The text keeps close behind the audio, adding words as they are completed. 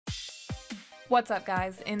What's up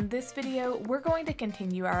guys? In this video, we're going to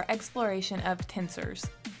continue our exploration of tensors.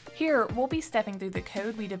 Here, we'll be stepping through the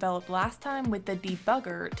code we developed last time with the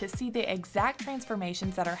debugger to see the exact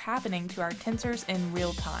transformations that are happening to our tensors in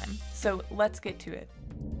real time. So let's get to it.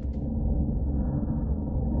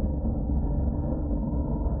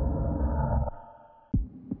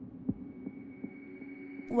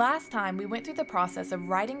 Last time, we went through the process of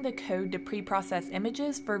writing the code to preprocess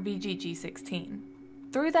images for VGG16.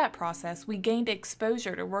 Through that process, we gained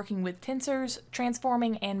exposure to working with tensors,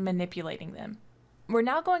 transforming, and manipulating them. We're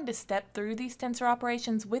now going to step through these tensor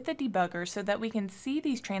operations with the debugger so that we can see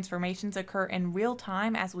these transformations occur in real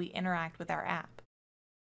time as we interact with our app.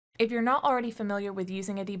 If you're not already familiar with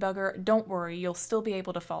using a debugger, don't worry, you'll still be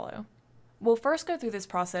able to follow. We'll first go through this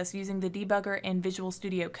process using the debugger in Visual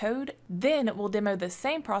Studio Code, then we'll demo the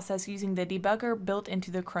same process using the debugger built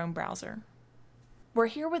into the Chrome browser. We're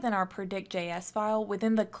here within our predict.js file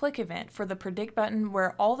within the click event for the predict button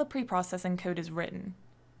where all the preprocessing code is written.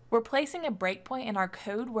 We're placing a breakpoint in our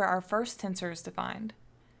code where our first tensor is defined.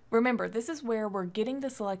 Remember, this is where we're getting the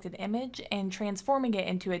selected image and transforming it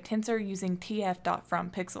into a tensor using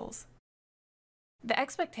tf.fromPixels. The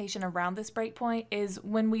expectation around this breakpoint is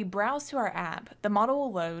when we browse to our app, the model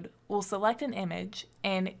will load, we'll select an image,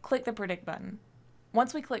 and click the predict button.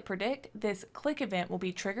 Once we click predict, this click event will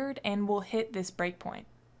be triggered and we'll hit this breakpoint.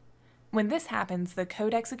 When this happens, the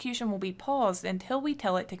code execution will be paused until we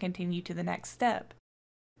tell it to continue to the next step.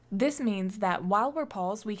 This means that while we're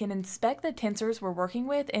paused, we can inspect the tensors we're working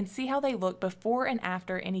with and see how they look before and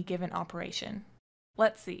after any given operation.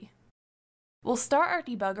 Let's see. We'll start our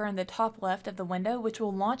debugger in the top left of the window, which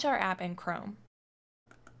will launch our app in Chrome.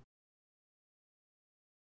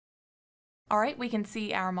 Alright, we can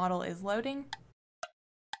see our model is loading.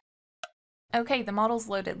 Okay, the model's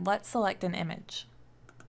loaded. Let's select an image.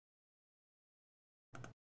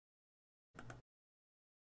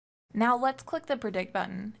 Now let's click the predict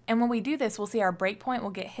button, and when we do this, we'll see our breakpoint will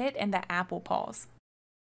get hit and the app will pause.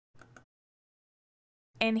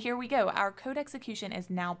 And here we go, our code execution is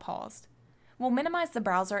now paused. We'll minimize the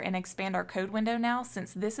browser and expand our code window now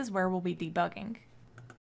since this is where we'll be debugging.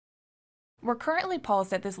 We're currently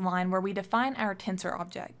paused at this line where we define our tensor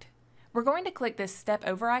object. We're going to click this step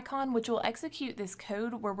over icon, which will execute this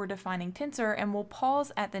code where we're defining tensor, and we'll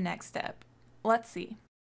pause at the next step. Let's see.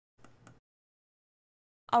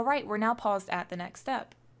 Alright, we're now paused at the next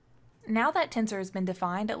step. Now that tensor has been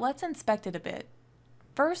defined, let's inspect it a bit.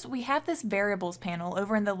 First, we have this variables panel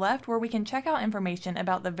over in the left where we can check out information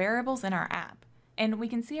about the variables in our app, and we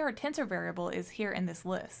can see our tensor variable is here in this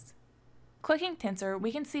list. Clicking tensor,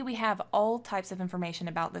 we can see we have all types of information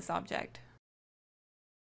about this object.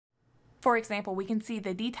 For example, we can see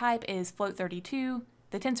the D-type is float32,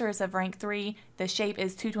 the tensor is of rank 3, the shape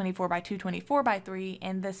is 224 by 224 by 3,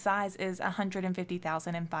 and the size is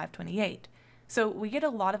 150,528. So we get a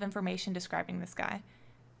lot of information describing this guy.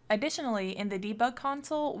 Additionally, in the debug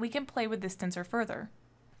console, we can play with this tensor further.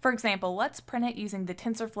 For example, let's print it using the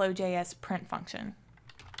TensorFlow.js print function.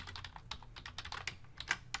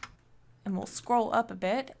 And we'll scroll up a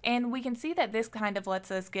bit, and we can see that this kind of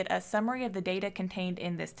lets us get a summary of the data contained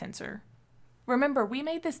in this tensor. Remember, we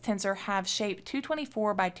made this tensor have shape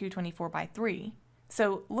 224 by 224 by 3.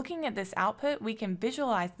 So looking at this output, we can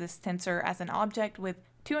visualize this tensor as an object with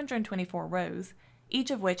 224 rows,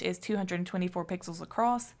 each of which is 224 pixels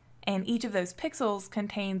across, and each of those pixels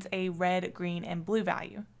contains a red, green, and blue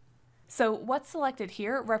value. So what's selected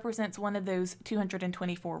here represents one of those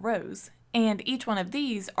 224 rows, and each one of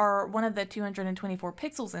these are one of the 224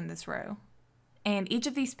 pixels in this row. And each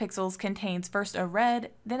of these pixels contains first a red,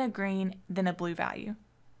 then a green, then a blue value.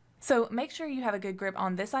 So make sure you have a good grip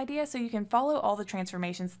on this idea so you can follow all the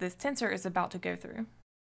transformations this tensor is about to go through.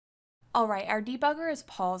 Alright, our debugger is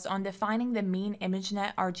paused on defining the mean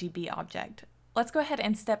ImageNet RGB object. Let's go ahead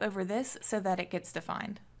and step over this so that it gets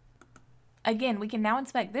defined. Again, we can now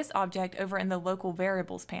inspect this object over in the local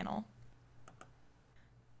variables panel.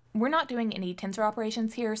 We're not doing any tensor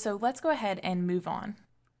operations here, so let's go ahead and move on.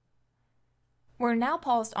 We're now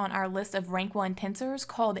paused on our list of rank 1 tensors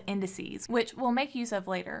called indices, which we'll make use of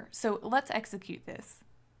later, so let's execute this.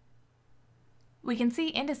 We can see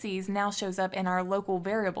indices now shows up in our local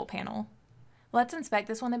variable panel. Let's inspect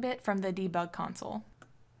this one a bit from the debug console.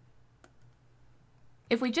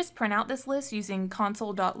 If we just print out this list using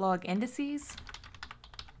console.log indices,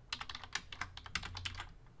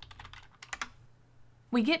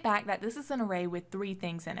 we get back that this is an array with 3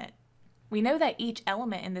 things in it. We know that each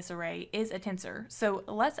element in this array is a tensor, so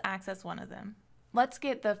let's access one of them. Let's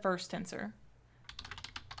get the first tensor.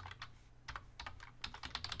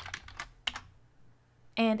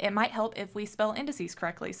 And it might help if we spell indices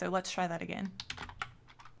correctly, so let's try that again.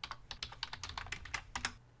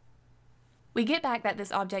 We get back that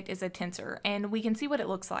this object is a tensor, and we can see what it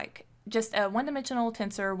looks like. Just a one-dimensional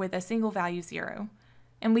tensor with a single value 0.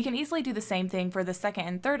 And we can easily do the same thing for the second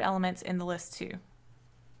and third elements in the list too.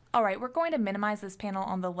 Alright, we're going to minimize this panel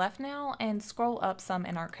on the left now and scroll up some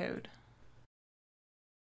in our code.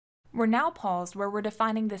 We're now paused where we're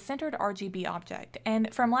defining the centered RGB object,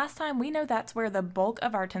 and from last time we know that's where the bulk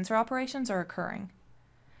of our tensor operations are occurring.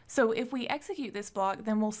 So if we execute this block,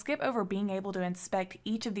 then we'll skip over being able to inspect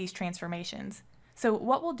each of these transformations. So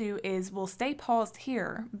what we'll do is we'll stay paused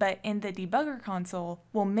here, but in the debugger console,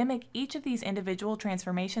 we'll mimic each of these individual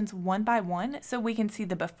transformations one by one so we can see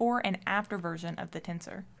the before and after version of the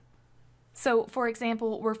tensor. So for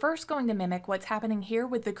example, we're first going to mimic what's happening here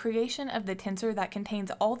with the creation of the tensor that contains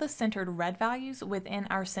all the centered red values within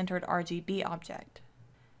our centered RGB object.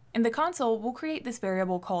 In the console, we'll create this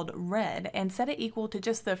variable called red and set it equal to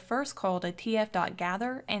just the first call to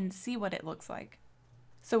tf.gather and see what it looks like.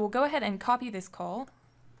 So we'll go ahead and copy this call,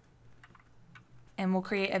 and we'll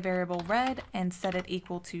create a variable red and set it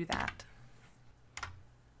equal to that.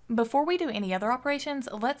 Before we do any other operations,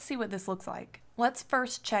 let's see what this looks like. Let's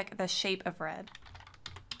first check the shape of red.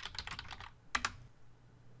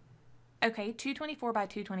 Okay, 224 by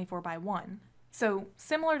 224 by 1. So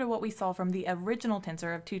similar to what we saw from the original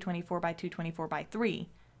tensor of 224 by 224 by 3,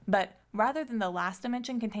 but rather than the last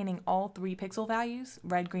dimension containing all 3 pixel values,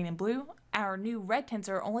 red, green, and blue, our new red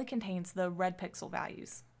tensor only contains the red pixel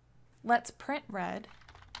values. Let's print red,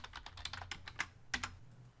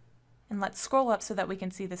 and let's scroll up so that we can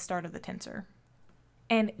see the start of the tensor.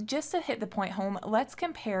 And just to hit the point home, let's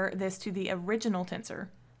compare this to the original tensor.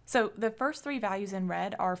 So the first 3 values in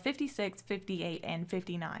red are 56, 58, and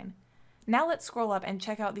 59. Now let's scroll up and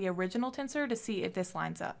check out the original tensor to see if this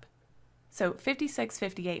lines up. So 56,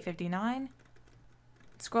 58, 59,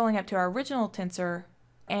 scrolling up to our original tensor,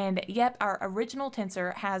 and yep, our original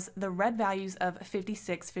tensor has the red values of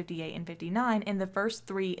 56, 58, and 59 in the first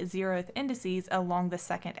 3 zeroth indices along the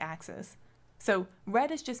second axis. So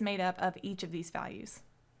red is just made up of each of these values.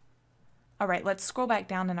 Alright, let's scroll back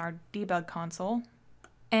down in our debug console,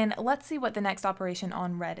 and let's see what the next operation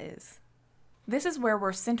on red is. This is where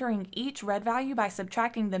we're centering each red value by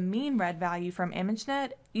subtracting the mean red value from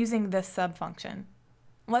ImageNet using this sub function.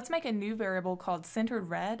 Let's make a new variable called centered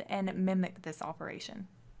red and mimic this operation.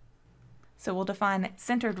 So we'll define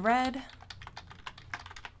centered red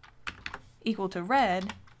equal to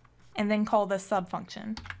red and then call the sub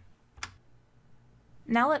function.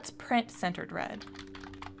 Now let's print centered red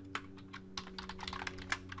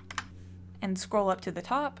and scroll up to the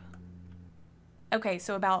top. Okay,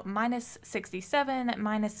 so about minus 67,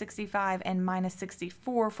 minus 65, and minus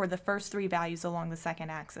 64 for the first 3 values along the second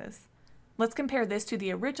axis. Let's compare this to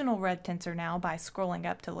the original red tensor now by scrolling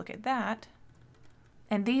up to look at that.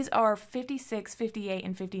 And these are 56, 58,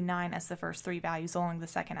 and 59 as the first 3 values along the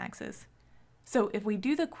second axis. So if we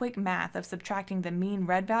do the quick math of subtracting the mean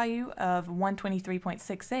red value of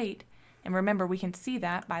 123.68, and remember we can see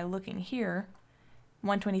that by looking here,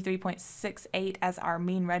 123.68 as our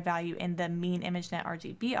mean red value in the mean ImageNet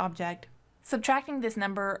RGB object. Subtracting this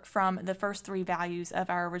number from the first 3 values of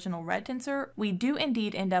our original red tensor, we do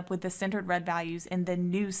indeed end up with the centered red values in the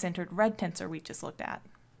new centered red tensor we just looked at.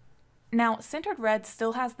 Now, centered red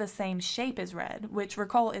still has the same shape as red, which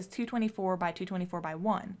recall is 224 by 224 by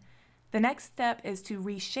 1. The next step is to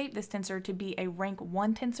reshape this tensor to be a rank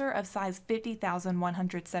 1 tensor of size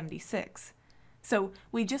 50,176. So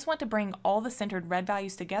we just want to bring all the centered red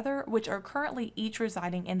values together, which are currently each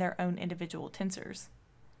residing in their own individual tensors.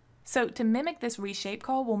 So to mimic this reshape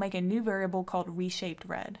call, we'll make a new variable called reshaped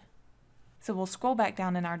red. So we'll scroll back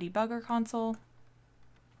down in our debugger console,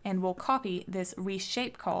 and we'll copy this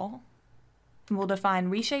reshape call, and we'll define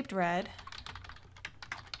reshaped red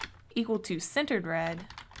equal to centered red,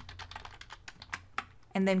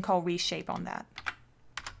 and then call reshape on that.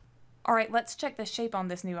 Alright, let's check the shape on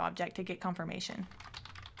this new object to get confirmation.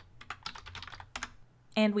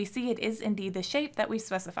 And we see it is indeed the shape that we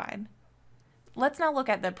specified. Let's now look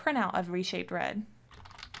at the printout of reshaped red.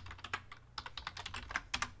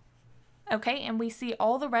 Okay, and we see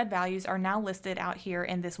all the red values are now listed out here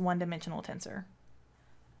in this one-dimensional tensor.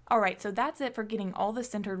 Alright, so that's it for getting all the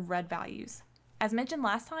centered red values. As mentioned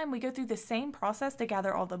last time, we go through the same process to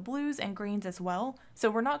gather all the blues and greens as well, so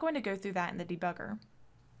we're not going to go through that in the debugger.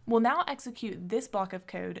 We'll now execute this block of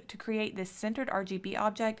code to create this centered RGB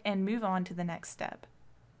object and move on to the next step.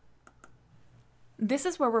 This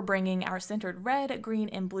is where we're bringing our centered red, green,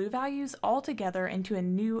 and blue values all together into a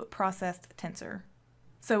new processed tensor.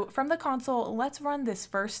 So from the console, let's run this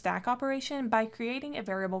first stack operation by creating a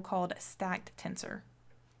variable called stacked tensor.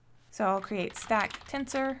 So I'll create stacked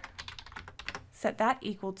tensor, set that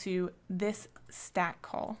equal to this stack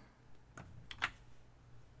call.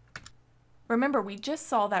 Remember, we just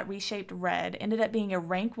saw that reshaped red ended up being a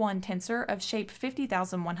rank 1 tensor of shape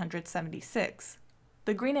 50,176.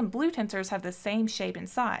 The green and blue tensors have the same shape and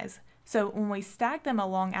size, so when we stack them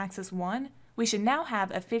along axis 1, we should now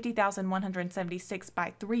have a 50,176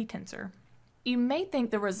 by 3 tensor. You may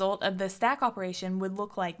think the result of the stack operation would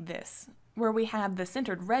look like this, where we have the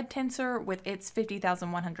centered red tensor with its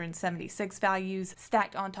 50,176 values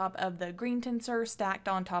stacked on top of the green tensor stacked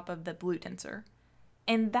on top of the blue tensor.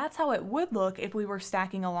 And that's how it would look if we were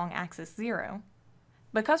stacking along axis 0.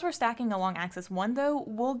 Because we're stacking along axis 1 though,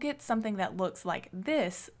 we'll get something that looks like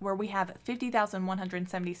this, where we have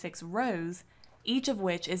 50,176 rows, each of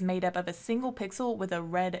which is made up of a single pixel with a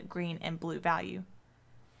red, green, and blue value.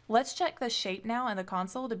 Let's check the shape now in the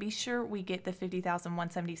console to be sure we get the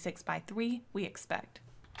 50,176 by 3 we expect.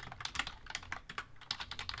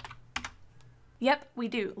 Yep, we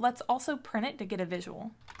do. Let's also print it to get a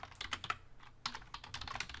visual.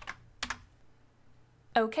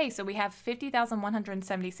 Okay, so we have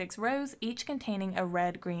 50,176 rows, each containing a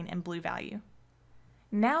red, green, and blue value.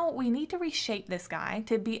 Now we need to reshape this guy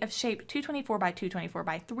to be of shape 224 by 224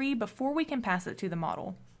 by 3 before we can pass it to the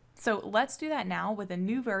model. So let's do that now with a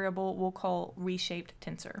new variable we'll call reshaped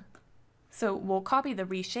tensor. So we'll copy the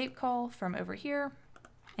reshape call from over here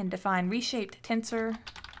and define reshaped tensor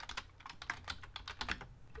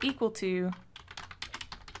equal to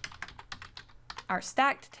our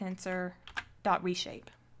stacked tensor dot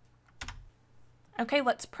reshape. Okay,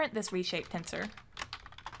 let's print this reshaped tensor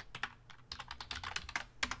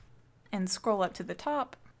and scroll up to the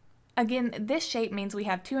top. Again, this shape means we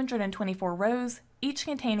have 224 rows, each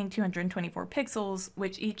containing 224 pixels,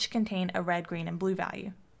 which each contain a red, green, and blue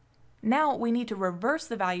value. Now we need to reverse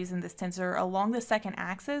the values in this tensor along the second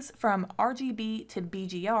axis from RGB to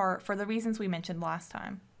BGR for the reasons we mentioned last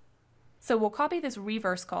time. So we'll copy this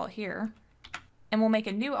reverse call here, and we'll make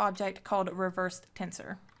a new object called reversed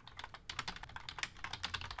tensor.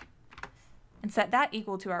 And set that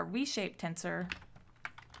equal to our reshaped tensor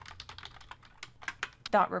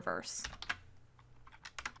dot reverse.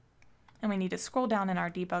 And we need to scroll down in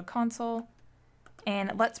our debug console,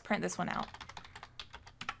 and let's print this one out.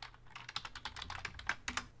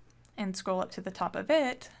 And scroll up to the top of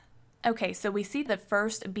it. Okay, so we see the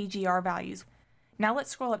first BGR values. Now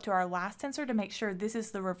let's scroll up to our last tensor to make sure this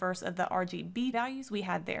is the reverse of the RGB values we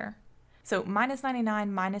had there. So minus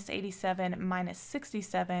 99, minus 87, minus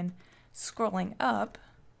 67. Scrolling up,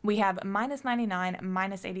 we have minus 99,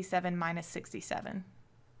 minus 87, minus 67.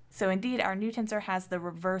 So indeed, our new tensor has the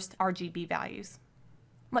reversed RGB values.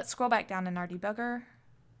 Let's scroll back down in our debugger.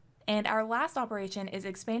 And our last operation is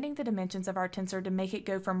expanding the dimensions of our tensor to make it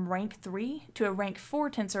go from rank 3 to a rank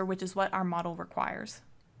 4 tensor, which is what our model requires.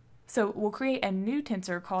 So we'll create a new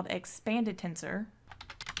tensor called expanded tensor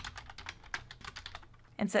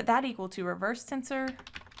and set that equal to reverse tensor.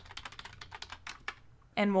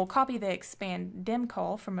 And we'll copy the expand dim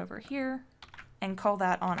call from over here and call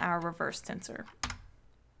that on our reverse tensor.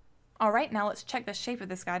 All right, now let's check the shape of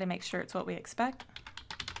this guy to make sure it's what we expect.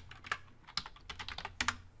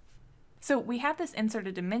 So we have this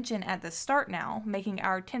inserted dimension at the start now, making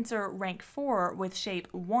our tensor rank 4 with shape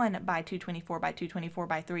 1 by 224 by 224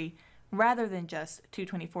 by 3, rather than just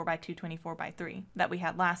 224 by 224 by 3 that we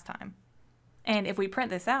had last time. And if we print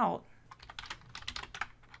this out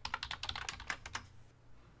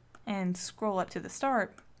and scroll up to the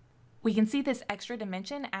start, we can see this extra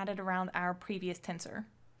dimension added around our previous tensor.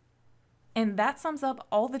 And that sums up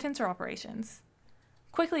all the tensor operations.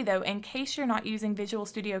 Quickly though, in case you're not using Visual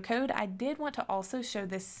Studio Code, I did want to also show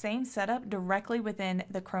this same setup directly within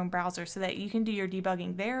the Chrome browser so that you can do your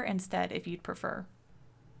debugging there instead if you'd prefer.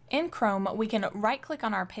 In Chrome, we can right-click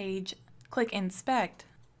on our page, click Inspect,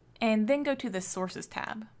 and then go to the Sources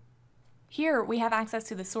tab. Here we have access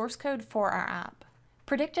to the source code for our app.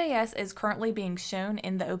 Predict.js is currently being shown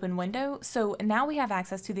in the open window, so now we have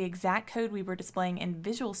access to the exact code we were displaying in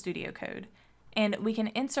Visual Studio Code. And we can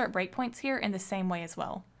insert breakpoints here in the same way as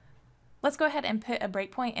well. Let's go ahead and put a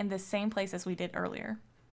breakpoint in the same place as we did earlier.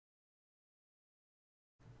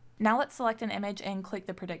 Now let's select an image and click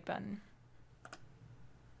the Predict button.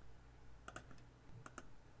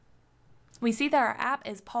 We see that our app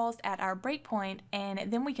is paused at our breakpoint,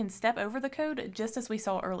 and then we can step over the code just as we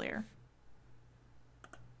saw earlier.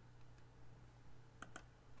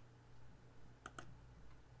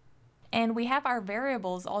 And we have our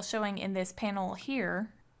variables all showing in this panel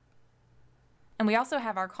here. And we also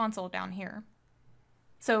have our console down here.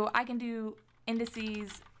 So I can do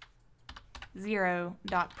indices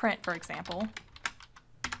 0.print, for example,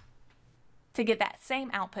 to get that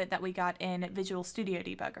same output that we got in Visual Studio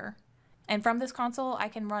Debugger. And from this console, I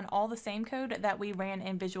can run all the same code that we ran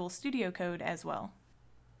in Visual Studio Code as well.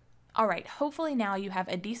 Alright, hopefully now you have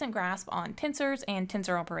a decent grasp on tensors and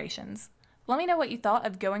tensor operations. Let me know what you thought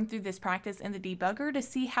of going through this practice in the debugger to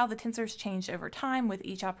see how the tensors changed over time with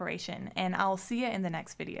each operation, and I'll see you in the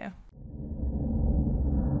next video.